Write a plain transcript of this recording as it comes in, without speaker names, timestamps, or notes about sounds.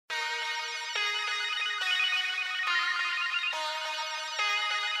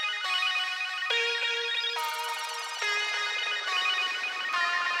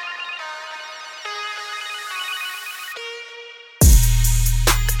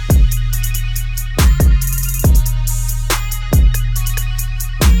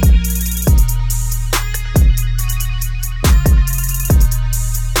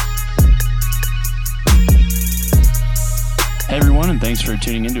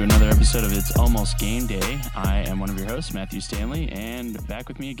to another episode of It's Almost Game Day. I am one of your hosts, Matthew Stanley, and back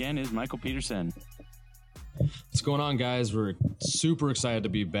with me again is Michael Peterson. What's going on, guys? We're super excited to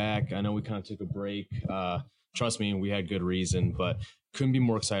be back. I know we kind of took a break. Trust me, we had good reason, but couldn't be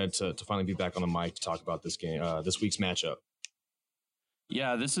more excited to finally be back on the mic to talk about this game, this week's matchup.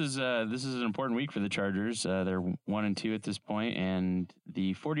 Yeah, this is an important week for the Chargers. They're 1-2 at this point, and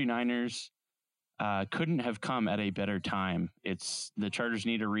the 49ers couldn't have come at a better time. It's the Chargers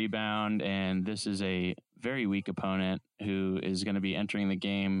need a rebound, and this is a very weak opponent who is going to be entering the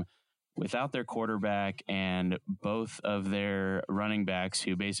game without their quarterback, and both of their running backs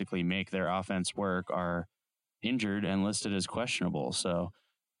who basically make their offense work are injured and listed as questionable. So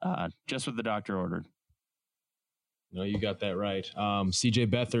just what the doctor ordered. No, you got that right. CJ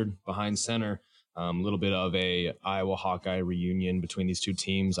Beathard behind center. A little bit of a Iowa Hawkeye reunion between these two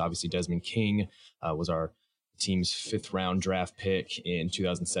teams. Obviously, Desmond King was our team's 5th round draft pick in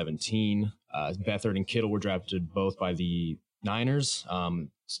 2017. Beathard and Kittle were drafted both by the Niners.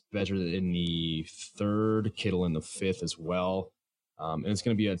 Beathard in the 3rd, Kittle in the 5th as well. And it's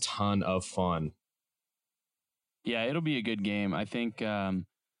going to be a ton of fun. Yeah, it'll be a good game. I think one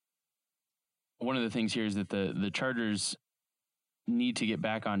of the things here is that the Chargers need to get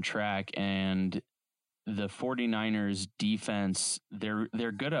back on track, and the 49ers defense, they're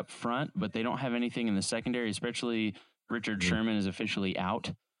good up front, but they don't have anything in the secondary, especially Richard Sherman is officially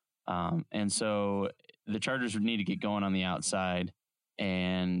out. And so the Chargers would need to get going on the outside,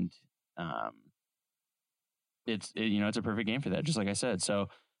 and it's a perfect game for that, just like I said. So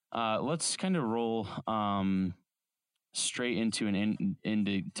let's kind of roll straight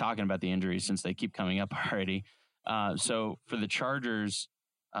into talking about the injuries, since they keep coming up already. So for the Chargers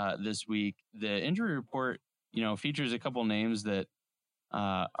this week, the injury report, features a couple names that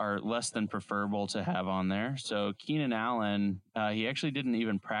are less than preferable to have on there. So Keenan Allen, he actually didn't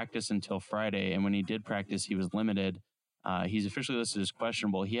even practice until Friday, and when he did practice, he was limited. He's officially listed as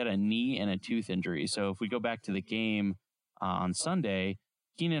questionable. He had a knee and a tooth injury. So if we go back to the game on Sunday,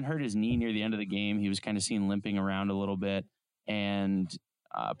 Keenan hurt his knee near the end of the game. He was kind of seen limping around a little bit, and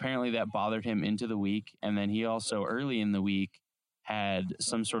apparently that bothered him into the week. And then he also early in the week had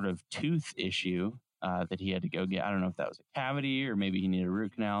some sort of tooth issue that he had to go get. I don't know if that was a cavity or maybe he needed a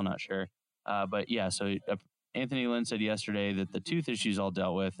root canal, not sure. But yeah, so Anthony Lynn said yesterday that the tooth issue's all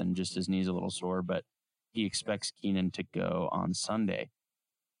dealt with and just his knee's a little sore, but he expects Keenan to go on Sunday.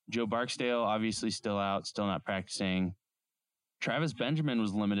 Joe Barksdale, obviously still out, still not practicing. Travis Benjamin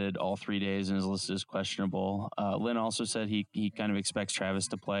was limited all 3 days and is listed as questionable. Lynn also said he kind of expects Travis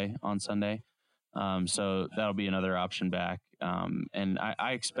to play on Sunday. So that'll be another option back. And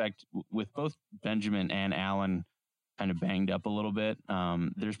I expect with both Benjamin and Allen kind of banged up a little bit,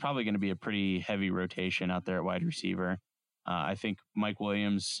 there's probably going to be a pretty heavy rotation out there at wide receiver. I think Mike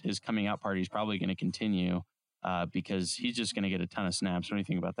Williams, his coming out party is probably going to continue because he's just going to get a ton of snaps. What do you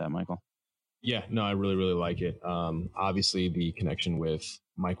think about that, Michael? Yeah, no, I really, really like it. Obviously, the connection with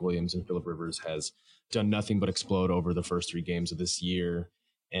Mike Williams and Phillip Rivers has done nothing but explode over the first 3 games of this year,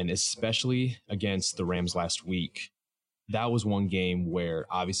 and especially against the Rams last week. That was one game where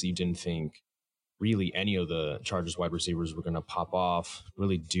obviously you didn't think really any of the Chargers wide receivers were going to pop off,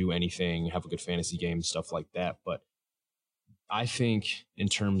 really do anything, have a good fantasy game, stuff like that. But I think in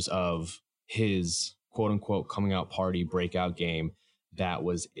terms of his quote-unquote coming out party breakout game, that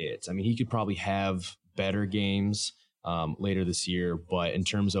was it. I mean, he could probably have better games later this year, but in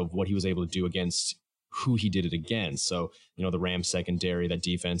terms of what he was able to do against who he did it against. So, the Rams secondary, that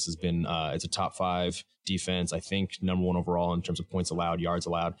defense has been, it's a top 5 defense, I think number 1 overall in terms of points allowed, yards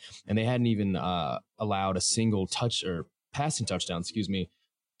allowed. And they hadn't even allowed a single passing touchdown, the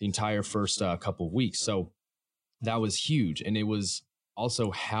entire first couple of weeks. So that was huge. And it was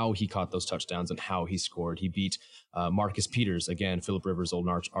also how he caught those touchdowns and how he scored. He beat Marcus Peters, again, Phillip Rivers' old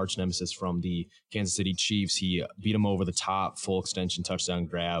arch nemesis from the Kansas City Chiefs. He beat him over the top, full extension touchdown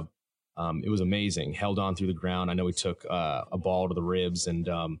grab. It was amazing. Held on through the ground. I know he took a ball to the ribs and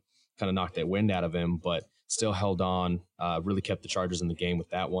kind of knocked that wind out of him, but still held on, really kept the Chargers in the game with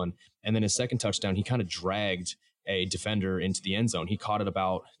that one. And then his second touchdown, he kind of dragged a defender into the end zone. He caught it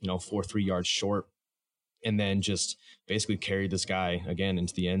about 4-3 yards short, and then just basically carried this guy again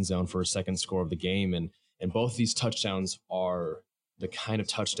into the end zone for a second score of the game. And both these touchdowns are the kind of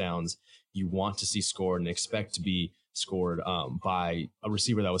touchdowns you want to see scored and expect to be scored by a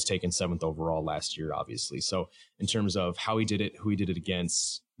receiver that was taken 7th overall last year, obviously. So in terms of how he did it, who he did it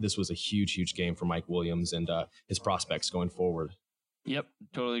against, this was a huge, huge game for Mike Williams and his prospects going forward. Yep,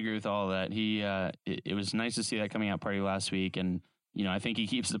 totally agree with all of that. It was nice to see that coming out party last week, and I think he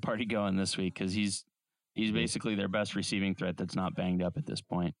keeps the party going this week because he's He's basically their best receiving threat that's not banged up at this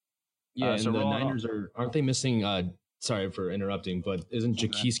point. Yeah, and the Niners aren't they missing? Sorry for interrupting, but isn't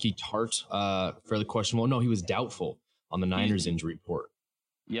Jaquiski Tart fairly questionable? No, he was doubtful on the Niners injury report.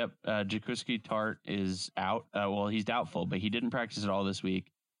 Yep, Jaquiski Tart is out. Well, he's doubtful, but he didn't practice at all this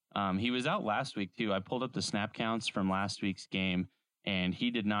week. He was out last week too. I pulled up the snap counts from last week's game, and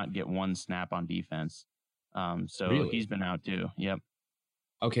he did not get one snap on defense. So really? He's been out too. Yep.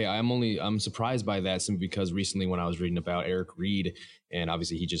 Okay, I'm surprised by that simply because recently when I was reading about Eric Reid, and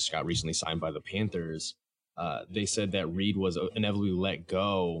obviously he just got recently signed by the Panthers, they said that Reid was inevitably let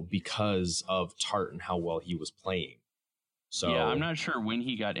go because of Tart and how well he was playing. So yeah, I'm not sure when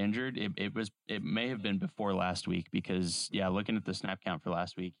he got injured. It may have been before last week because looking at the snap count for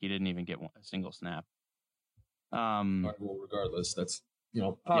last week, he didn't even get a single snap. Well, regardless, that's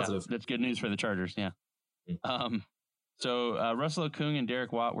positive. Yeah, that's good news for the Chargers. Yeah. Mm-hmm. So Russell Okung and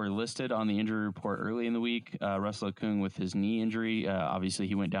Derek Watt were listed on the injury report early in the week. Russell Okung with his knee injury, obviously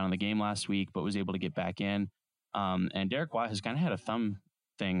he went down in the game last week, but was able to get back in. And Derek Watt has kind of had a thumb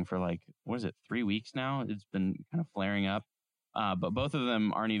thing for 3 weeks now. It's been kind of flaring up. But both of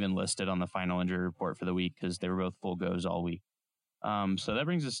them aren't even listed on the final injury report for the week because they were both full goes all week. So that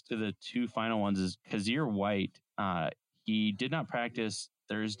brings us to the two final ones is Kazir White. He did not practice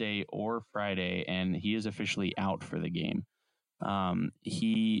Thursday or Friday, and he is officially out for the game.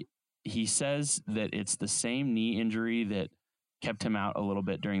 He says that it's the same knee injury that kept him out a little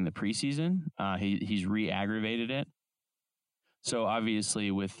bit during the preseason. He's re-aggravated it. So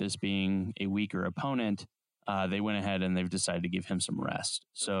obviously with this being a weaker opponent, they went ahead and they've decided to give him some rest.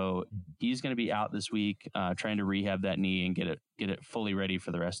 So he's going to be out this week, trying to rehab that knee and get it fully ready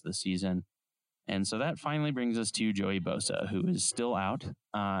for the rest of the season. And so that finally brings us to Joey Bosa, who is still out.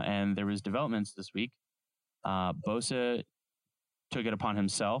 And there was developments this week. Bosa took it upon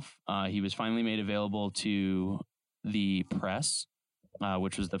himself. He was finally made available to the press,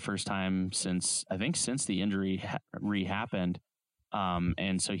 which was the first time since the injury happened.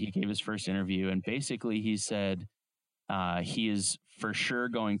 And so he gave his first interview, and basically he said he is for sure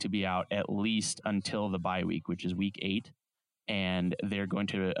going to be out at least until the bye week, which is week 8. And they're going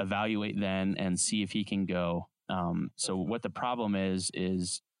to evaluate then and see if he can go. So what the problem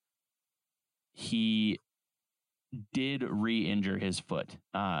is he did re-injure his foot.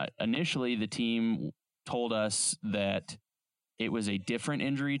 Initially, the team told us that it was a different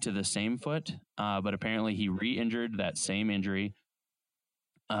injury to the same foot, but apparently he re-injured that same injury.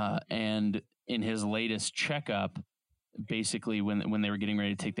 And in his latest checkup, basically when they were getting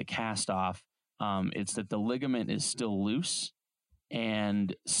ready to take the cast off, it's that the ligament is still loose,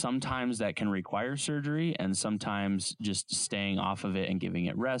 and sometimes that can require surgery, and sometimes just staying off of it and giving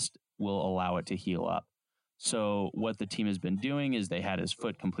it rest will allow it to heal up. So what the team has been doing is they had his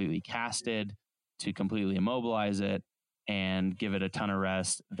foot completely casted to completely immobilize it and give it a ton of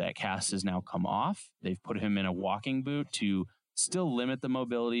rest. That cast has now come off. They've put him in a walking boot to still limit the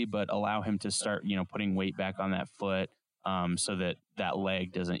mobility, but allow him to start, putting weight back on that foot, so that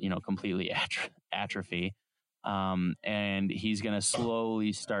leg doesn't, completely atrophy. And he's going to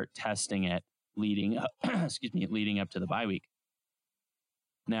slowly start testing it leading up to the bye week.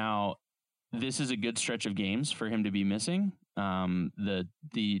 Now, this is a good stretch of games for him to be missing.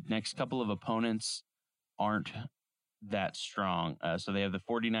 The next couple of opponents aren't that strong. So they have the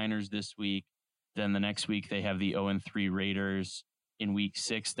 49ers this week. Then the next week they have the 0-3 Raiders. In week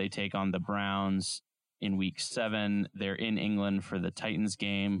 6, they take on the Browns. In week 7, they're in England for the Titans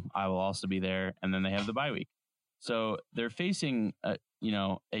game. I will also be there. And then they have the bye week. So they're facing a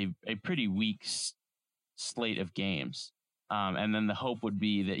pretty weak slate of games. And then the hope would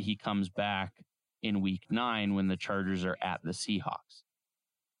be that he comes back in week 9 when the Chargers are at the Seahawks.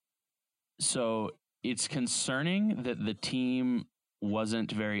 So it's concerning that the team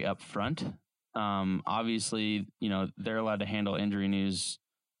wasn't very upfront. Obviously, they're allowed to handle injury news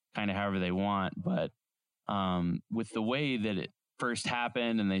kind of however they want, but with the way that it first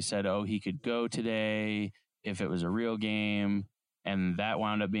happened and they said, oh, he could go today if it was a real game, and that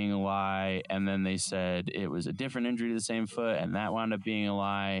wound up being a lie, and then they said it was a different injury to the same foot, and that wound up being a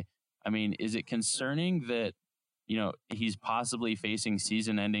lie. I mean, is it concerning that, he's possibly facing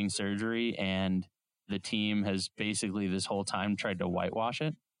season-ending surgery and the team has basically this whole time tried to whitewash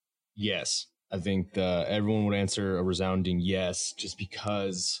it? Yes. I think everyone would answer a resounding yes, just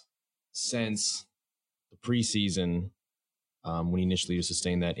because since the preseason, when he initially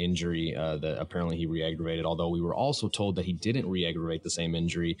sustained that injury, that apparently he re-aggravated, although we were also told that he didn't re-aggravate the same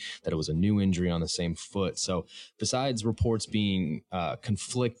injury, that it was a new injury on the same foot. So besides reports being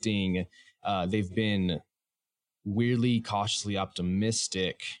conflicting, they've been weirdly cautiously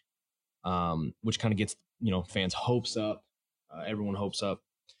optimistic which kind of gets, fans' hopes up. Everyone hopes up.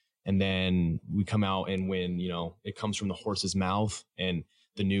 And then we come out and when, it comes from the horse's mouth and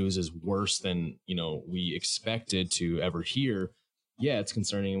the news is worse than, we expected to ever hear. Yeah, it's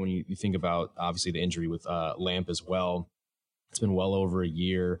concerning when you think about obviously the injury with Lamp as well. It's been well over a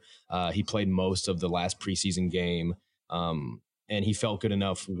year. He played most of the last preseason game. And he felt good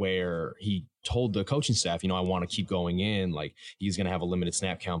enough where he told the coaching staff, I want to keep going in. Like he's going to have a limited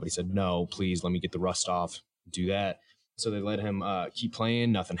snap count, but he said, no, please let me get the rust off, do that. So they let him keep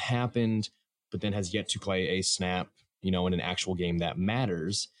playing. Nothing happened, but then has yet to play a snap, in an actual game that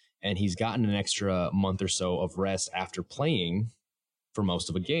matters. And he's gotten an extra month or so of rest after playing for most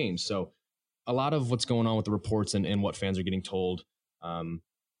of a game. So a lot of what's going on with the reports and what fans are getting told, I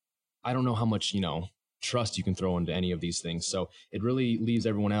don't know how much, trust you can throw into any of these things. So it really leaves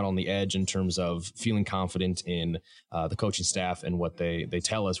everyone out on the edge in terms of feeling confident in the coaching staff and what they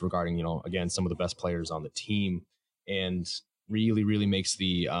tell us regarding, again, some of the best players on the team, and really, really makes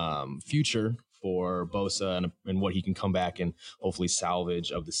the future for Bosa and what he can come back and hopefully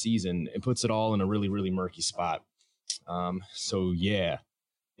salvage of the season. It puts it all in a really, really murky spot. So yeah,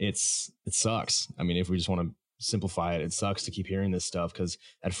 it sucks. I mean, if we just want to simplify it, it sucks to keep hearing this stuff because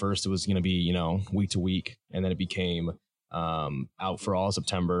at first it was going to be, week to week, and then it became out for all of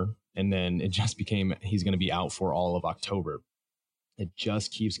September, and then it just became he's going to be out for all of October. It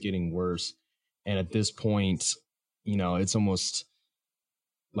just keeps getting worse. And at this point, it's almost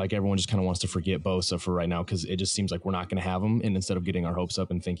like everyone just kind of wants to forget Bosa for right now because it just seems like we're not going to have him. And instead of getting our hopes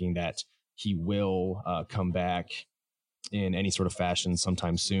up and thinking that he will come back in any sort of fashion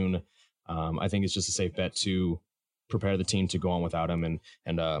sometime soon, I think it's just a safe bet to prepare the team to go on without him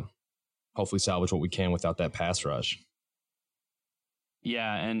and hopefully salvage what we can without that pass rush.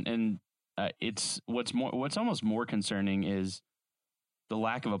 Yeah, and it's what's almost more concerning is the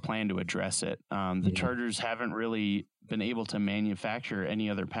lack of a plan to address it. The Chargers haven't really been able to manufacture any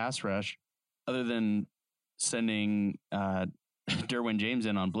other pass rush other than sending Derwin James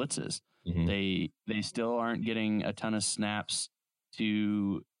in on blitzes. Mm-hmm. They still aren't getting a ton of snaps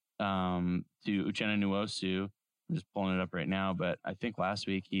to Uchenna Nwosu. I'm just pulling it up right now, but I think last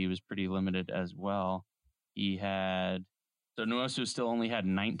week he was pretty limited as well. Nwosu still only had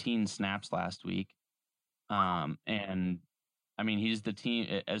 19 snaps last week. And I mean, he's the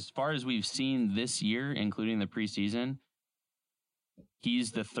team, as far as we've seen this year, including the preseason,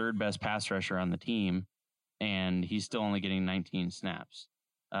 he's the third best pass rusher on the team, and he's still only getting 19 snaps.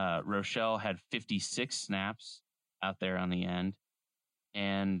 Rochelle had 56 snaps out there on the end,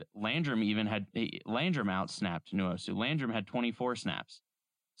 and Landrum out-snapped Nwosu. Landrum had 24 snaps.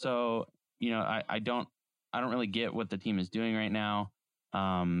 So, I don't really get what the team is doing right now.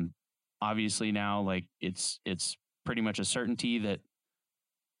 Obviously now, like it's pretty much a certainty that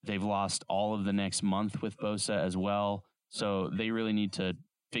they've lost all of the next month with Bosa as well. So they really need to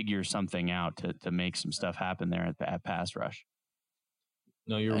figure something out to make some stuff happen there at pass rush.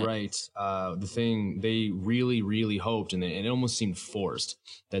 No, you're right. The thing they really, really hoped, and it almost seemed forced,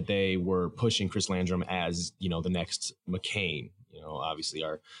 that they were pushing Chris Landrum as, the next McCain. Obviously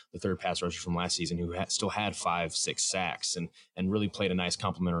the third pass rusher from last season who still had 5-6 sacks and really played a nice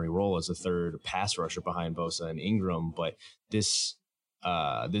complementary role as a third pass rusher behind Bosa and Ingram. But this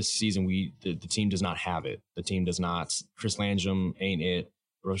season, the team does not have it. The team does not. Chris Landrum ain't it.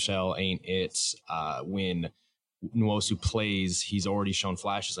 Rochelle ain't it. When Nwosu plays, he's already shown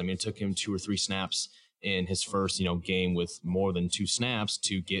flashes. I mean, it took him 2 or 3 snaps in his first, game with more than 2 snaps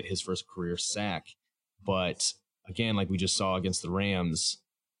to get his first career sack. But again, like we just saw against the Rams,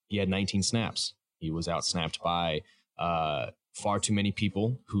 he had 19 snaps. He was out-snapped by far too many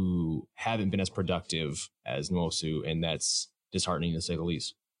people who haven't been as productive as Nwosu, and that's disheartening to say the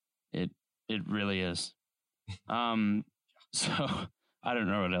least. It really is. So I don't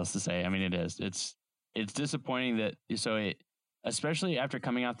know what else to say. I mean, it is. It's disappointing that especially after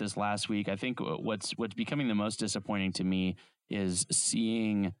coming out this last week. I think what's becoming the most disappointing to me is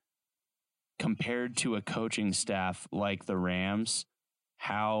seeing, compared to a coaching staff like the Rams,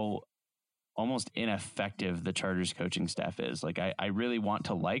 how almost ineffective the Chargers coaching staff is. Like I really want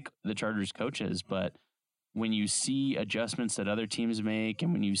to like the Chargers coaches, but when you see adjustments that other teams make,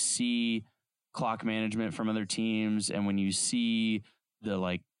 and when you see clock management from other teams, and when you see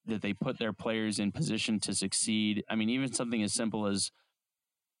that they put their players in position to succeed. I mean, even something as simple as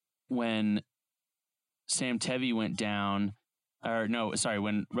when Sam Tevi went down,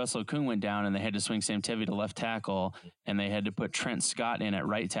 when Russell Okung went down and they had to swing Sam Tevi to left tackle and they had to put Trent Scott in at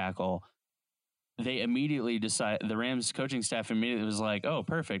right tackle, they immediately the Rams coaching staff immediately was like, oh,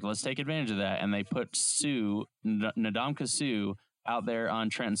 perfect, let's take advantage of that. And they put Ndamukong Suh out there on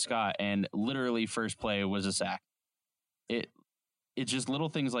Trenton Scott, and literally first play was a sack. It's just little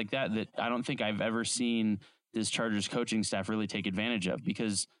things like that I don't think I've ever seen this Chargers coaching staff really take advantage of,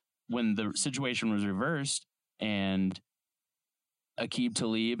 because when the situation was reversed and Aqib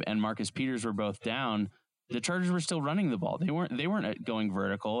Talib and Marcus Peters were both down, the Chargers were still running the ball. They weren't going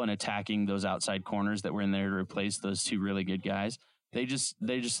vertical and attacking those outside corners that were in there to replace those two really good guys. They just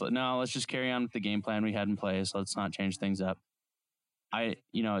no, let's just carry on with the game plan we had in place. Let's not change things up.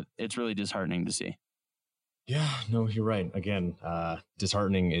 It's really disheartening to see. Yeah, no, you're right. Again,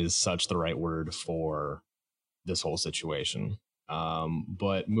 disheartening is such the right word for this whole situation.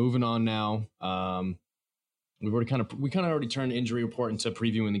 But moving on now, we kind of already turned injury report into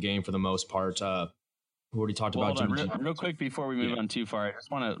previewing the game for the most part. We already talked about real quick before we move on too far. I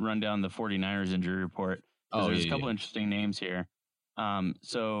just want to run down the 49ers injury report. There's a couple interesting names here.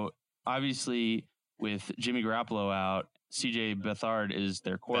 So obviously with Jimmy Garoppolo out, CJ Beathard is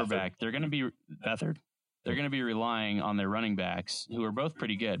their quarterback. They're going to be Beathard. They're going to be relying on their running backs, who are both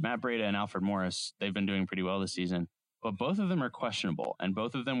pretty good. Matt Breida and Alfred Morris, they've been doing pretty well this season, but both of them are questionable, and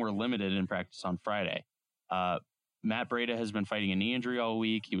both of them were limited in practice on Friday. Matt Breida has been fighting a knee injury all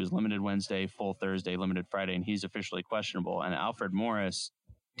week. He was limited Wednesday, full Thursday, limited Friday, and he's officially questionable. And Alfred Morris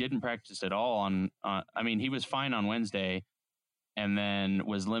didn't practice at all he was fine on Wednesday and then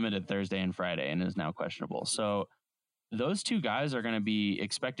was limited Thursday and Friday and is now questionable. So those two guys are going to be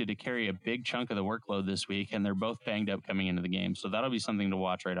expected to carry a big chunk of the workload this week, and they're both banged up coming into the game. So that'll be something to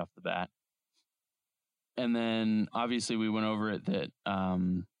watch right off the bat. And then obviously we went over it that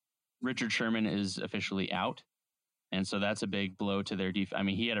Richard Sherman is officially out. And so that's a big blow to their defense.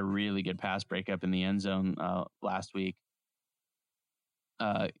 He had a really good pass breakup in the end zone last week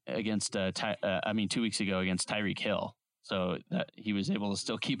against 2 weeks ago against Tyreek Hill. So that he was able to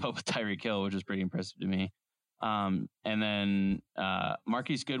still keep up with Tyreek Hill, which is pretty impressive to me. And then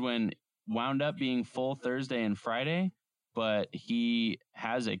Marquise Goodwin wound up being full Thursday and Friday, but he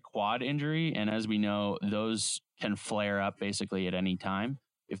has a quad injury. And as we know, those can flare up basically at any time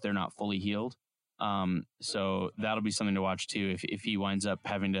if they're not fully healed. So that'll be something to watch too. If he winds up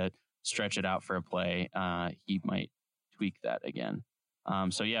having to stretch it out for a play, he might tweak that again.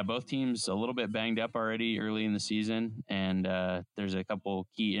 So yeah, both teams a little bit banged up already early in the season, and there's a couple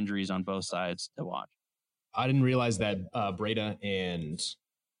key injuries on both sides to watch. I didn't realize that Breida and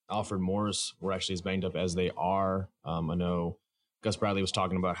Alfred Morris were actually as banged up as they are. I know Gus Bradley was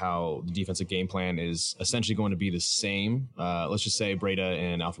talking about how the defensive game plan is essentially going to be the same. Let's just say Breida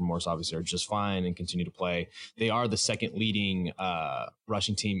and Alfred Morris obviously are just fine and continue to play. They are the second leading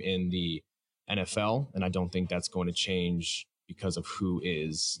rushing team in the NFL, and I don't think that's going to change because of who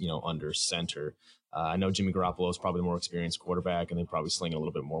is, under center. I know Jimmy Garoppolo is probably the more experienced quarterback, and they're probably slinging a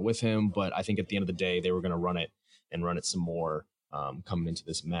little bit more with him. But I think at the end of the day, they were going to run it some more coming into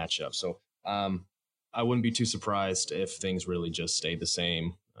this matchup. So I wouldn't be too surprised if things really just stayed the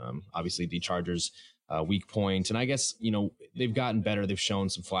same. Obviously, the Chargers' weak point, and I guess they've gotten better. They've shown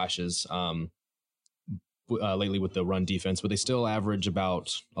some flashes lately with the run defense, but they still average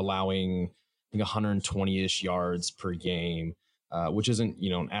about allowing 120-ish yards per game, which isn't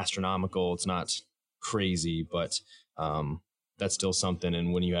astronomical. It's not crazy, but that's still something.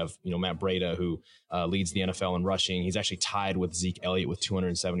 And when you have Matt Breida, who leads the NFL in rushing, he's actually tied with Zeke Elliott with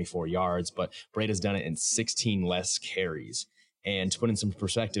 274 yards, but Breida's done it in 16 less carries. And to put in some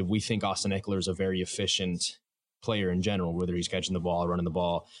perspective, we think Austin Ekeler is a very efficient player in general, whether he's catching the ball or running the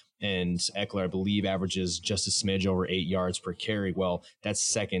ball. And Ekeler, I believe, averages just a smidge over 8 yards per carry. Well, that's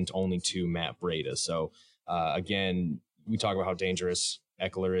second only to Matt Breida. So again, we talk about how dangerous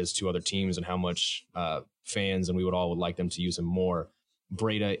Ekeler is to other teams and how much fans and we would like them to use him more.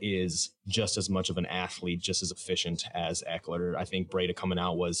 Breida is just as much of an athlete, just as efficient as Ekeler. I think Breida coming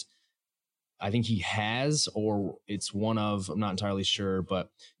out he has, or it's one of, I'm not entirely sure, but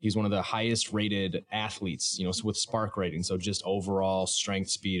he's one of the highest rated athletes, with SPARQ rating. So just overall strength,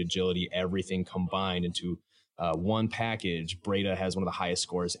 speed, agility, everything combined into one package. Breida has one of the highest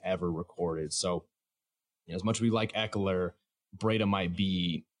scores ever recorded. So as much as we like Ekeler, Breida might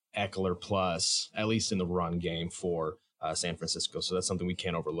be Ekeler plus, at least in the run game for San Francisco. So that's something we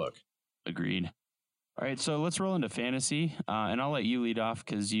can't overlook. Agreed. All right, so let's roll into fantasy, and I'll let you lead off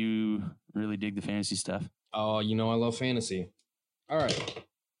because you really dig the fantasy stuff. Oh, I love fantasy. All right,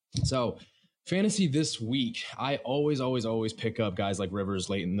 so fantasy this week, I always pick up guys like Rivers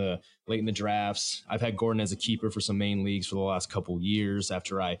late in the drafts. I've had Gordon as a keeper for some main leagues for the last couple years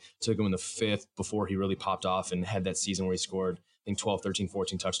after I took him in the 5th before he really popped off and had that season where he scored, 12, 13,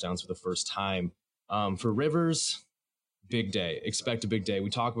 14 touchdowns for the first time. For Rivers, big day. Expect a big day. We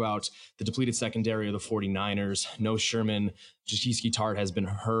talk about the depleted secondary of the 49ers. No Sherman. Jaquiski Tartt has been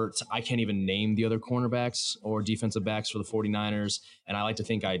hurt. I can't even name the other cornerbacks or defensive backs for the 49ers. And I like to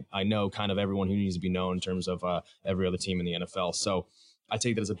think I know kind of everyone who needs to be known in terms of every other team in the NFL. So I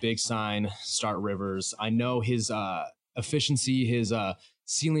take that as a big sign. Start Rivers. I know his efficiency, his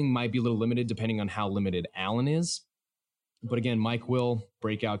ceiling might be a little limited depending on how limited Allen is. But again, Mike Will,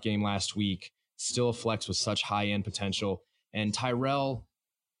 breakout game last week, still a flex with such high-end potential. And Tyrell,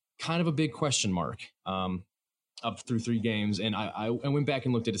 kind of a big question mark up through 3 games. And I went back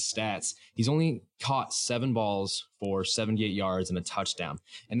and looked at his stats. He's only caught 7 balls for 78 yards and a touchdown.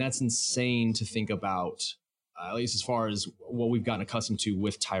 And that's insane to think about, at least as far as what we've gotten accustomed to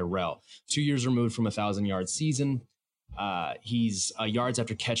with Tyrell. 2 years removed from a 1,000-yard season. He's a yards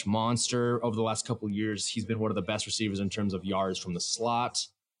after catch monster over the last couple of years. He's been one of the best receivers in terms of yards from the slot.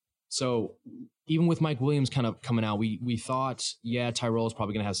 So even with Mike Williams kind of coming out, we thought, yeah, Tyrell is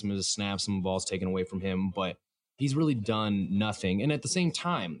probably going to have some of his snaps, some balls taken away from him, but he's really done nothing. And at the same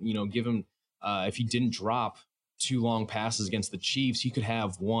time, give him, if he didn't drop 2 long passes against the Chiefs, he could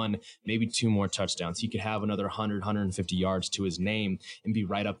have 1, maybe 2 more touchdowns. He could have another 100, 150 yards to his name and be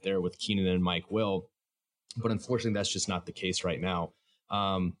right up there with Keenan and Mike Will. But unfortunately, that's just not the case right now.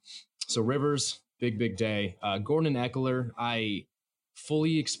 So Rivers, big day. Gordon and Eckler, I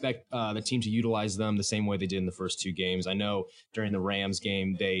fully expect the team to utilize them the same way they did in the first 2 games. I know during the Rams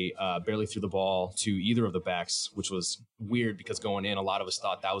game, they barely threw the ball to either of the backs, which was weird because going in, a lot of us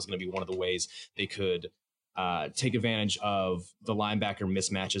thought that was going to be one of the ways they could take advantage of the linebacker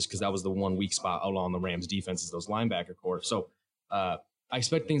mismatches, because that was the one weak spot along the Rams defense is those linebacker core. So I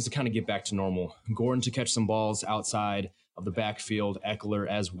expect things to kind of get back to normal. Gordon to catch some balls outside of the backfield, Eckler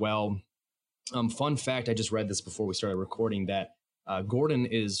as well. Fun fact, I just read this before we started recording, that Gordon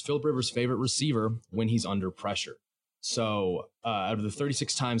is Philip Rivers' favorite receiver when he's under pressure. So out of the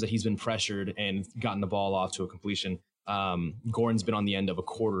 36 times that he's been pressured and gotten the ball off to a completion, Gordon's been on the end of a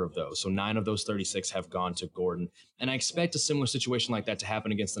quarter of those. So 9 of those 36 have gone to Gordon. And I expect a similar situation like that to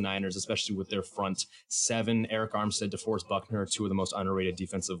happen against the Niners, especially with their front 7. Eric Armstead, DeForest Buckner, 2 of the most underrated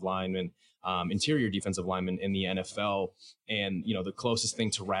defensive linemen, interior defensive linemen in the NFL. And, the closest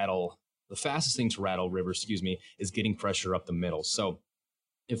thing to rattle, the fastest thing to rattle Rivers, is getting pressure up the middle. So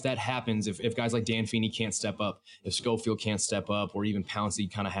if that happens, if guys like Dan Feeney can't step up, if Schofield can't step up, or even Pouncey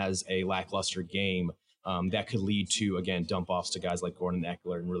kind of has a lackluster game, that could lead to, again, dump-offs to guys like Gordon and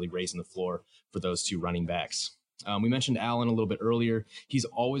Eckler and really raising the floor for those 2 running backs. We mentioned Allen a little bit earlier. He's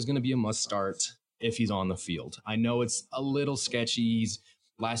always going to be a must-start if he's on the field. I know it's a little sketchy.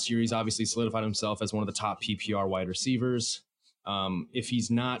 Last year, he's obviously solidified himself as one of the top PPR wide receivers. If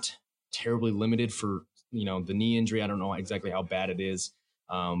he's not terribly limited for, the knee injury, I don't know exactly how bad it is,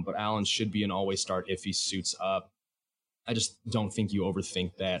 but Allen should be an always start if he suits up. I just don't think you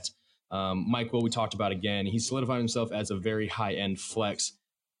overthink that. Mike Will, we talked about again. He's solidified himself as a very high-end flex,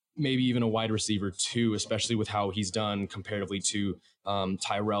 maybe even a wide receiver too, especially with how he's done comparatively to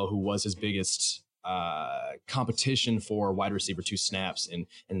Tyrell, who was his biggest competition for wide receiver 2 snaps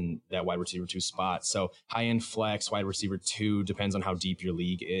in that wide receiver 2 spot. So high-end flex, wide receiver 2, depends on how deep your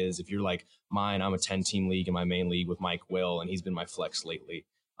league is. If you're like mine, I'm a 10-team league in my main league with Mike Will, and he's been my flex lately.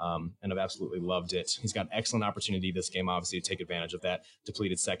 And I've absolutely loved it. He's got excellent opportunity this game, obviously, to take advantage of that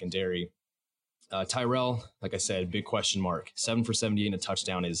depleted secondary. Tyrell, like I said, big question mark. 7 for 78 and a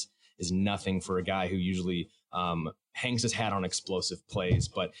touchdown is nothing for a guy who usually hangs his hat on explosive plays.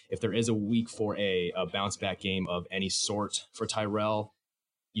 But if there is a week for a bounce back game of any sort for Tyrell,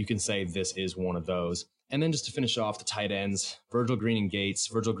 you can say this is one of those. And then just to finish off the tight ends, Virgil Green and Gates.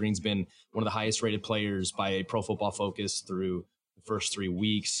 Virgil Green's been one of the highest rated players by Pro Football Focus through the first 3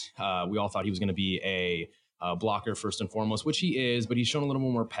 weeks. We all thought he was going to be a blocker first and foremost, which he is, but he's shown a little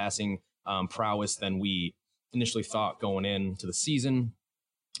more passing prowess than we initially thought going into the season.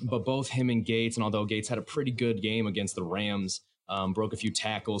 But both him and Gates, and although Gates had a pretty good game against the Rams, broke a few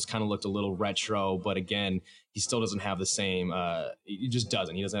tackles, kind of looked a little retro, but again, he still doesn't have the same, he just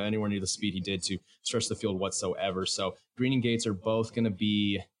doesn't. He doesn't have anywhere near the speed he did to stretch the field whatsoever. So Green and Gates are both going to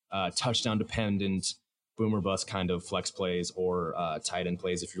be touchdown dependent, boomer bust kind of flex plays or tight end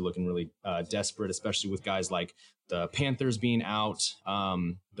plays if you're looking really desperate, especially with guys like the Panthers being out,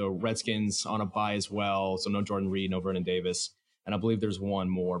 the Redskins on a bye as well. So no Jordan Reed, no Vernon Davis. And I believe there's one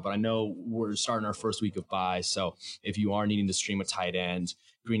more, but I know we're starting our first week of bye. So if you are needing to stream a tight end,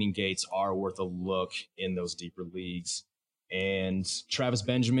 Green and Gates are worth a look in those deeper leagues. And Travis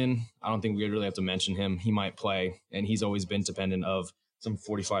Benjamin, I don't think we really have to mention him. He might play, and he's always been dependent of some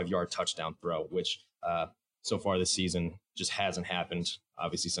 45-yard touchdown throw, which so far this season just hasn't happened,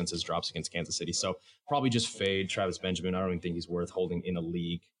 obviously, since his drops against Kansas City. So probably just fade Travis Benjamin. I don't even think he's worth holding in a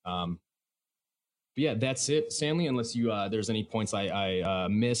league. But yeah, that's it, Stanley, unless you there's any points I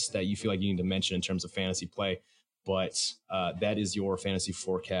missed that you feel like you need to mention in terms of fantasy play. But that is your fantasy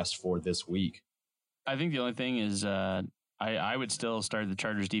forecast for this week. I think the only thing is I would still start the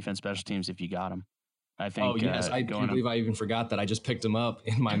Chargers defense special teams if you got them. I think. Oh yes, I can't believe I even forgot that. I just picked them up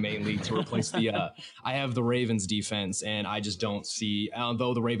in my main league to replace the. I have the Ravens defense, and I just don't see.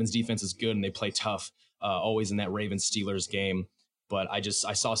 Although the Ravens defense is good and they play tough, always in that Ravens Steelers game. But I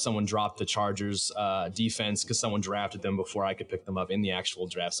saw someone drop the Chargers defense because someone drafted them before I could pick them up in the actual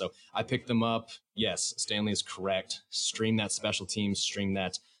draft. So I picked them up. Yes, Stanley is correct. Stream that special teams. Stream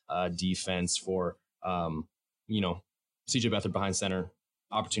that defense for CJ Beathard behind center,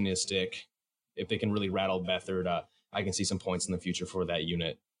 opportunistic. If they can really rattle Beathard, I can see some points in the future for that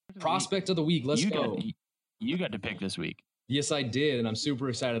unit. Prospect of the week. Let's go. You got to pick this week. Yes, I did, and I'm super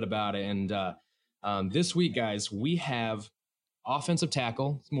excited about it. And this week, guys, we have offensive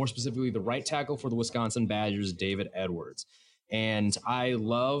tackle, more specifically the right tackle for the Wisconsin Badgers, David Edwards. And I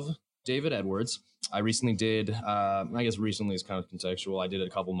love David Edwards. I recently did, I guess recently is kind of contextual. I did it a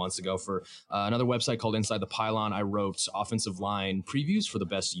couple months ago for another website called Inside the Pylon. I wrote offensive line previews for the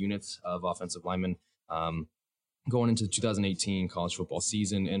best units of offensive linemen going into the 2018 college football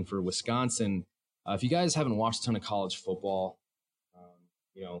season. And for Wisconsin, if you guys haven't watched a ton of college football,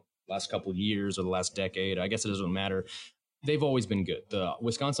 last couple of years or the last decade, I guess it doesn't matter. They've always been good. The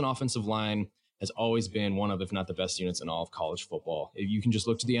Wisconsin offensive line has always been one of, if not the best units in all of college football. If you can just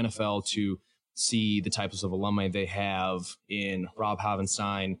look to the NFL to see the types of alumni they have in Rob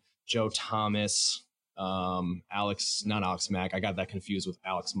Havenstein, Joe Thomas, not Alex Mack. I got that confused with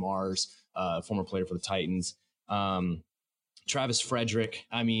Alex Mars, former player for the Titans. Travis Frederick.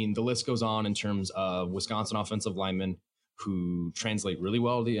 I mean, the list goes on in terms of Wisconsin offensive linemen who translate really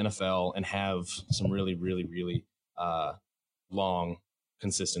well to the NFL and have some really, really, really long,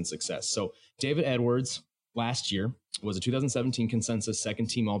 consistent success. So David Edwards last year was a 2017 consensus second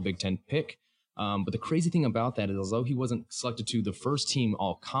team All Big Ten pick. But the crazy thing about that is, although he wasn't selected to the first team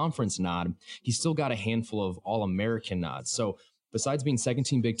All Conference nod, he still got a handful of All American nods. So besides being second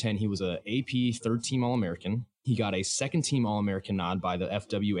team Big Ten, he was a AP third team All American. He got a second team All American nod by the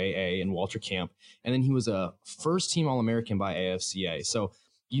FWAA and Walter Camp. And then he was a first team All American by AFCA. So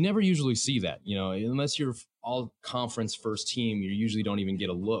you never usually see that, unless you're all conference first team, you usually don't even get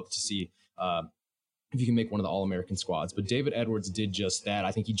a look to see if you can make one of the All-American squads. But David Edwards did just that.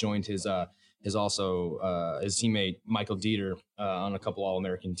 I think he joined his teammate Michael Dieter on a couple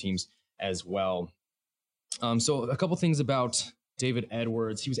All-American teams as well. So a couple things about David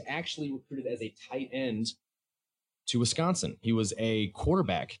Edwards. He was actually recruited as a tight end to Wisconsin. He was a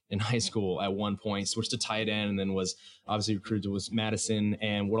quarterback in high school at one point, switched to tight end, and then was obviously recruited to Madison.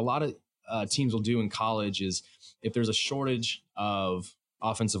 And what a lot of teams will do in college is, if there's a shortage of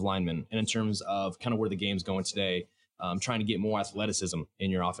offensive linemen, and in terms of kind of where the game's going today, trying to get more athleticism in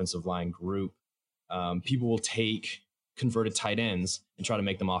your offensive line group, people will take converted tight ends and try to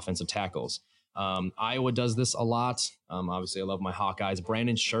make them offensive tackles. Iowa does this a lot. Obviously, I love my Hawkeyes.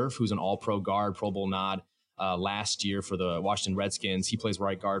 Brandon Scherf, who's an all-pro guard, Pro Bowl nod last year for the Washington Redskins. He plays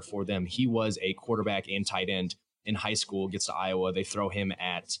right guard for them. He was a quarterback and tight end in high school, gets to Iowa. They throw him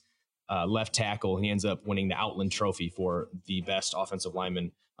at left tackle. He ends up winning the Outland Trophy for the best offensive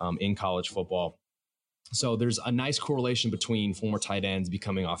lineman in college football. So there's a nice correlation between former tight ends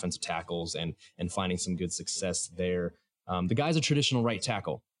becoming offensive tackles and finding some good success there. The guy's a traditional right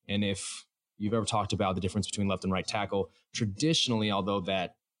tackle. And if you've ever talked about the difference between left and right tackle, traditionally, although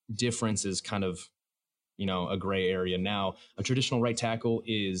that difference is kind of, a gray area now, a traditional right tackle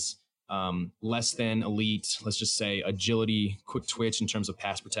is less than elite, let's just say agility, quick twitch in terms of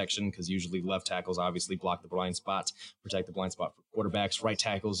pass protection, because usually left tackles obviously block the blind spots, protect the blind spot for quarterbacks. Right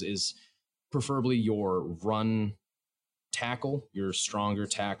tackles is preferably your run tackle, your stronger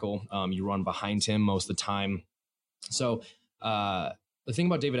tackle. You run behind him most of the time. So the thing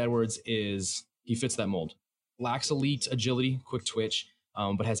about David Edwards is he fits that mold. Lacks elite agility, quick twitch,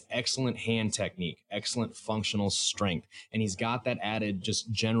 but has excellent hand technique, excellent functional strength. And he's got that added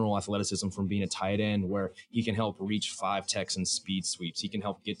just general athleticism from being a tight end, where he can help reach 5 techs and speed sweeps. He can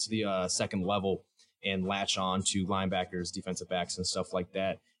help get to the second level and latch on to linebackers, defensive backs, and stuff like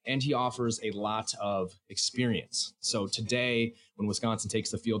that. And he offers a lot of experience. So today, when Wisconsin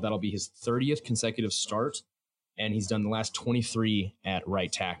takes the field, that'll be his 30th consecutive start. And he's done the last 23 at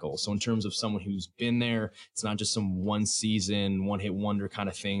right tackle. So in terms of someone who's been there, it's not just some one season, one hit wonder kind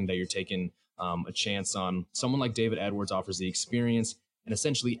of thing that you're taking a chance on. Someone like David Edwards offers the experience and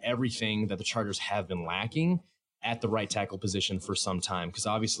essentially everything that the Chargers have been lacking at the right tackle position for some time. Because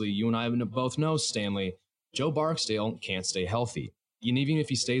obviously, you and I both know, Stanley, Joe Barksdale can't stay healthy. And even if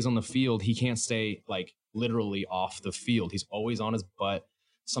he stays on the field, he can't stay like literally off the field. He's always on his butt.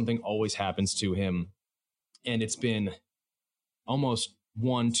 Something always happens to him. And it's been almost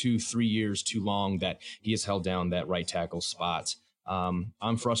 1, 2, 3 years too long that he has held down that right tackle spot.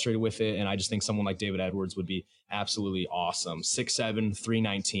 I'm frustrated with it, and I just think someone like David Edwards would be absolutely awesome. 6'7",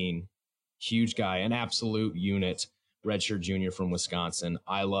 319, huge guy, an absolute unit. Redshirt junior from Wisconsin.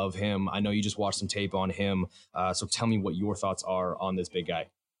 I love him. I know you just watched some tape on him. So tell me what your thoughts are on this big guy.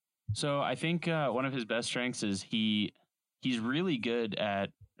 So I think one of his best strengths is he's really good at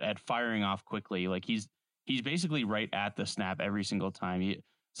firing off quickly. Like he's basically right at the snap every single time.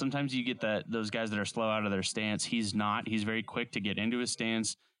 Sometimes you get those guys that are slow out of their stance. He's not. He's very quick to get into his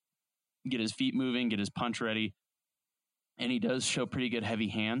stance, get his feet moving, get his punch ready. And he does show pretty good heavy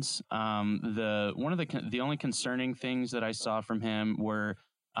hands. The only concerning things that I saw from him were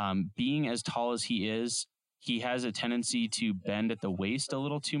being as tall as he is, he has a tendency to bend at the waist a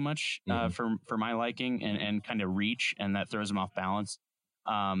little too much for my liking, and kind of reach, and that throws him off balance.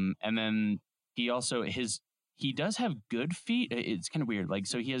 And then he also he does have good feet. It's kind of weird. Like,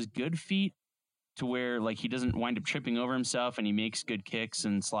 so he has good feet to where like he doesn't wind up tripping over himself, and he makes good kicks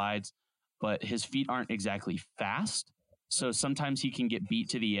and slides, but his feet aren't exactly fast. So sometimes he can get beat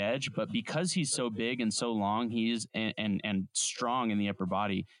to the edge, but because he's so big and so long, and strong in the upper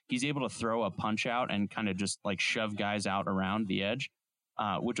body, he's able to throw a punch out and kind of just like shove guys out around the edge,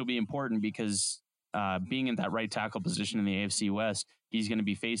 which will be important because being in that right tackle position in the AFC West, he's going to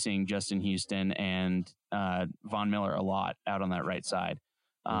be facing Justin Houston and Von Miller a lot out on that right side.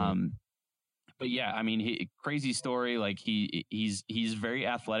 But yeah, I mean, crazy story. Like he's very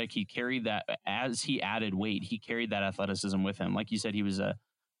athletic. He carried that as he added weight. He carried that athleticism with him. Like you said, he was a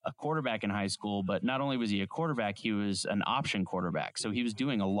quarterback in high school, but not only was he a quarterback, he was an option quarterback. So he was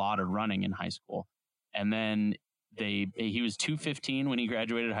doing a lot of running in high school. And then he was 215 when he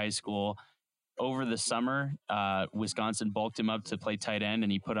graduated high school. Over the summer, Wisconsin bulked him up to play tight end,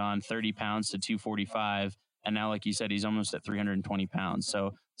 and he put on 30 pounds to 245. And now, like you said, he's almost at 320 pounds.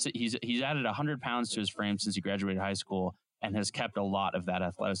 So he's added 100 pounds to his frame since he graduated high school, and has kept a lot of that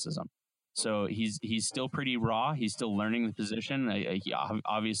athleticism. So he's still pretty raw. He's still learning the position.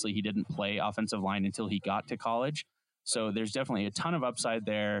 Obviously, he didn't play offensive line until he got to college. So there's definitely a ton of upside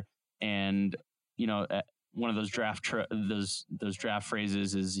there. And, you know, one of those those draft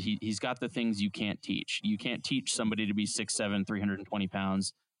phrases is he's got the things you can't teach. You can't teach somebody to be 6'7", 320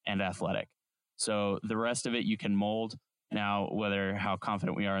 pounds and athletic. So the rest of it you can mold. Now, how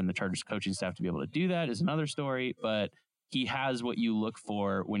confident we are in the Chargers coaching staff to be able to do that is another story, but he has what you look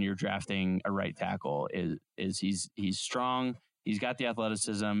for when you're drafting a right tackle. Is he's strong, he's got the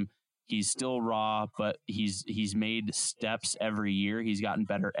athleticism, he's still raw, but he's made steps every year. He's gotten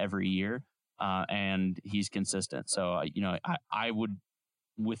better every year, and he's consistent. So, I would,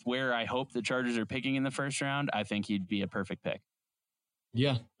 with where I hope the Chargers are picking in the first round, I think he'd be a perfect pick.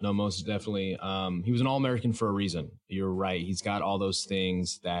 Yeah, no, most definitely. He was an All-American for a reason. You're right. He's got all those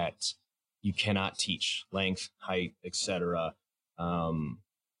things that you cannot teach: length, height, etc.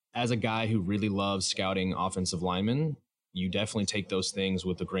 As a guy who really loves scouting offensive linemen, you definitely take those things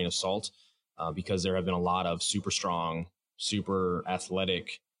with a grain of salt, because there have been a lot of super strong, super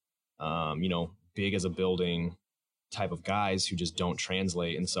athletic, big as a building type of guys who just don't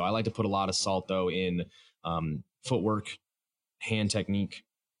translate. And so I like to put a lot of salt, though, in footwork, hand technique,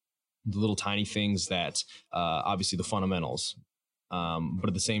 the little tiny things that obviously the fundamentals. But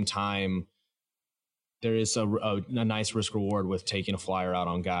at the same time, there is a nice risk reward with taking a flyer out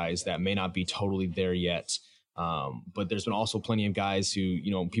on guys that may not be totally there yet. But there's been also plenty of guys who,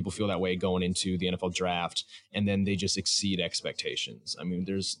 people feel that way going into the NFL draft, and then they just exceed expectations. I mean,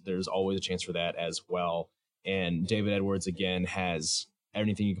 there's always a chance for that as well. And David Edwards, again, has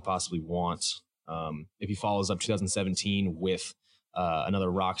everything you could possibly want. If he follows up 2017 with another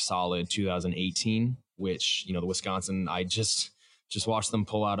rock solid 2018, which, the Wisconsin, I just watched them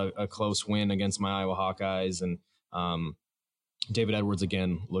pull out a close win against my Iowa Hawkeyes. And David Edwards,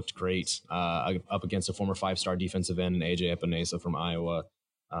 again, looked great up against a former 5-star defensive end, AJ Epinesa from Iowa.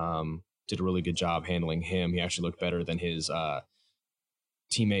 Did a really good job handling him. He actually looked better than his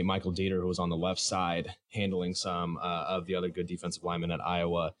teammate Michael Dieter, who was on the left side, handling some of the other good defensive linemen at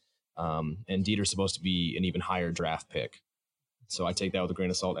Iowa. And Dieter's supposed to be an even higher draft pick. So I take that with a grain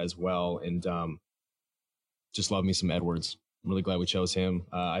of salt as well. And just love me some Edwards. I'm really glad we chose him.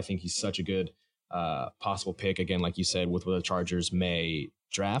 I think he's such a good possible pick, again, like you said, with what the Chargers may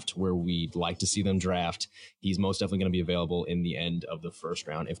draft, where we'd like to see them draft. He's most definitely going to be available in the end of the first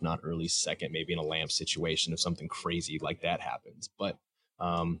round, if not early second, maybe in a Lamp situation if something crazy like that happens. But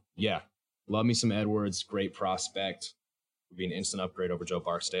yeah, love me some Edwards. Great prospect. Would be an instant upgrade over Joe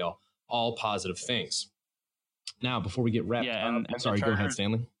Barksdale. All positive things. Now, before we get wrapped up, sorry, go ahead,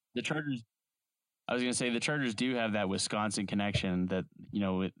 Stanley. The Chargers, I was going to say, the Chargers do have that Wisconsin connection that,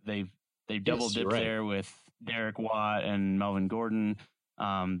 they've double dipped there with Derek Watt and Melvin Gordon.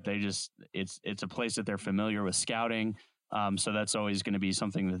 It's a place that they're familiar with scouting. So that's always going to be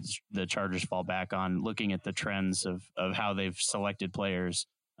something that the Chargers fall back on, looking at the trends of how they've selected players.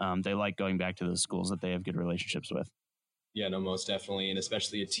 They like going back to those schools that they have good relationships with. Yeah, no, most definitely. And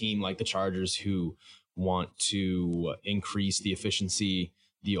especially a team like the Chargers who want to increase the efficiency,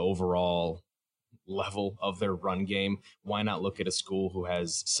 the overall level of their run game. Why not look at a school who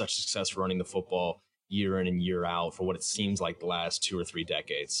has such success running the football year in and year out for what it seems like the last 2 or 3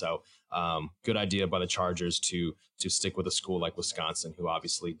 decades? So good idea by the Chargers to stick with a school like Wisconsin, who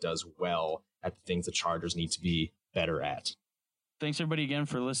obviously does well at the things the Chargers need to be better at. Thanks, everybody, again,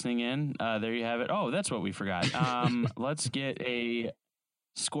 for listening in. There you have it. Oh, that's what we forgot. Let's get a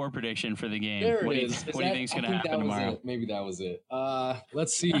score prediction for the game. There what it do is. you think is going to happen tomorrow? Maybe that was it.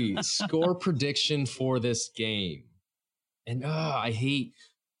 Let's see. Score prediction for this game. And I hate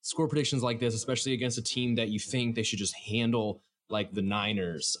score predictions like this, especially against a team that you think they should just handle, like the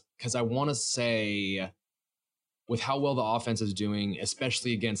Niners. Because I want to say, with how well the offense is doing,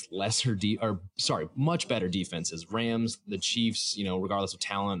 especially against much better defenses, Rams, the Chiefs, regardless of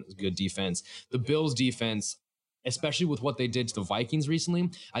talent, good defense. The Bills defense, especially with what they did to the Vikings recently,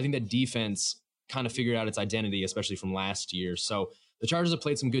 I think that defense kind of figured out its identity, especially from last year. So the Chargers have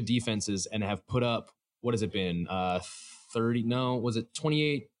played some good defenses and have put up, what has it been?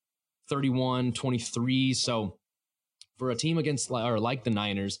 28, 31, 23. So for a team like the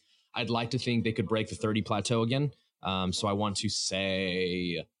Niners, I'd like to think they could break the 30 plateau again. So I want to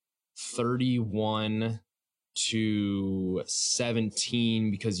say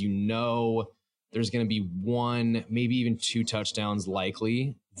 31-17, because there's going to be 1, maybe even 2 touchdowns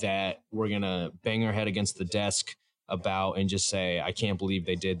likely that we're going to bang our head against the desk about and just say, I can't believe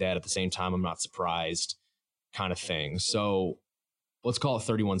they did that. At the same time, I'm not surprised, kind of thing. So let's call it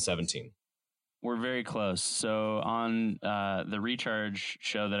 31-17. We're very close. So on the Recharge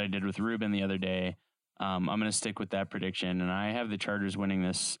show that I did with Ruben the other day, I'm going to stick with that prediction, and I have the Chargers winning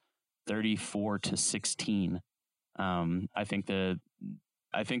this 34-16. I think they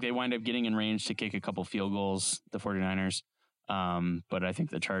wind up getting in range to kick a couple field goals, the 49ers. But I think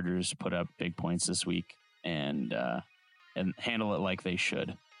the Chargers put up big points this week and handle it like they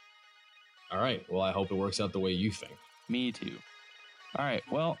should. All right. Well, I hope it works out the way you think. Me too. All right.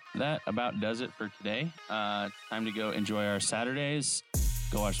 Well, that about does it for today. Time to go enjoy our Saturdays.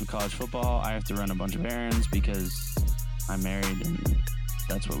 Go watch some college football. I have to run a bunch of errands because I'm married and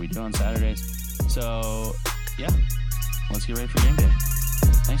that's what we do on Saturdays. So, yeah, let's get ready for game day.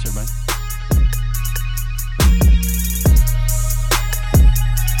 Thanks, everybody.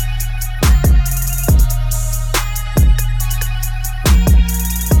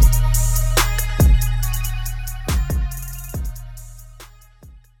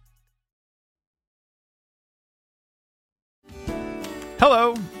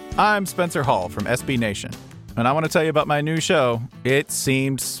 Hello, I'm Spencer Hall from SB Nation, and I want to tell you about my new show, It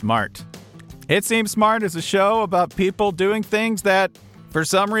Seems Smart. It Seems Smart is a show about people doing things that, for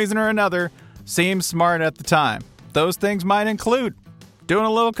some reason or another, seem smart at the time. Those things might include doing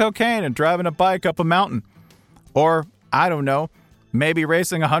a little cocaine and driving a bike up a mountain. Or, I don't know, maybe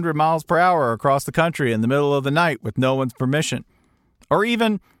racing 100 miles per hour across the country in the middle of the night with no one's permission. Or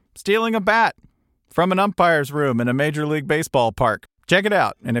even stealing a bat from an umpire's room in a Major League Baseball park. Check it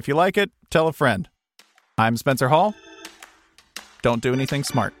out, and if you like it, tell a friend. I'm Spencer Hall. Don't do anything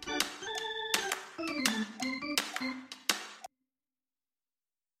smart.